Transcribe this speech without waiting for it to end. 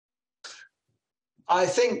I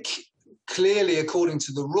think clearly, according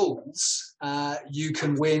to the rules, you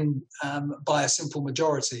can win by a simple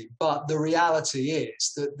majority. But the reality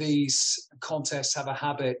is that these contests have a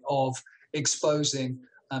habit of exposing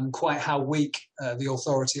quite how weak the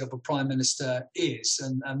authority of a prime minister is.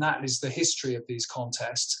 And that is the history of these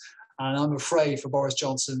contests. And I'm afraid for Boris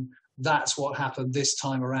Johnson, that's what happened this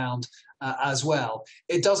time around as well.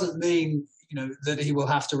 It doesn't mean that he will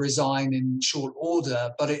have to resign in short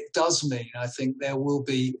order, but it does mean, I think, there will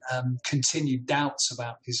be continued doubts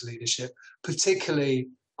about his leadership, particularly,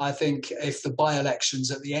 I think, if the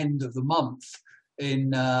by-elections at the end of the month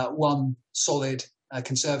in one solid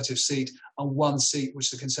Conservative seat and one seat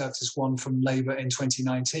which the Conservatives won from Labour in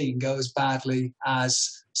 2019 go as badly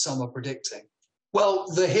as some are predicting. Well,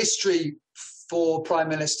 the history for prime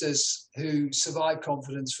ministers who survive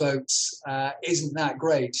confidence votes isn't that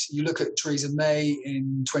great. You look at Theresa May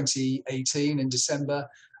in 2018, in December,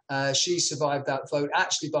 she survived that vote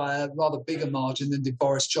actually by a rather bigger margin than did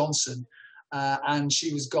Boris Johnson, and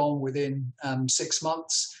she was gone within 6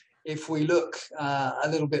 months. If we look a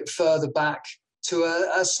little bit further back to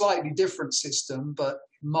a slightly different system, but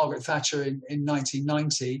Margaret Thatcher in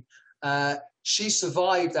 1990, she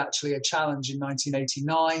survived actually a challenge in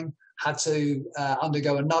 1989, had to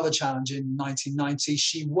undergo another challenge in 1990.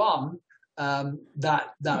 She won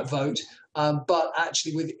that vote, but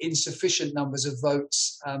actually with insufficient numbers of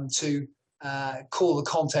votes to call the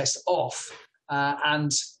contest off,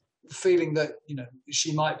 and feeling that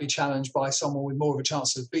she might be challenged by someone with more of a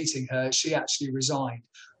chance of beating her, she actually resigned.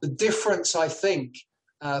 The difference, I think,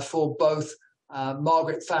 for both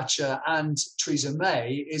Margaret Thatcher and Theresa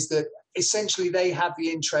May is that essentially they have the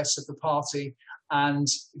interests of the party and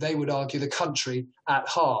they would argue the country at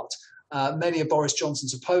heart. Many of Boris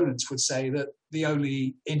Johnson's opponents would say that the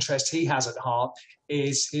only interest he has at heart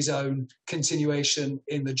is his own continuation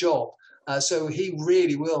in the job. So he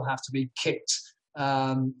really will have to be kicked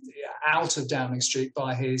out of Downing Street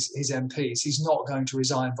by his MPs. He's not going to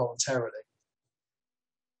resign voluntarily.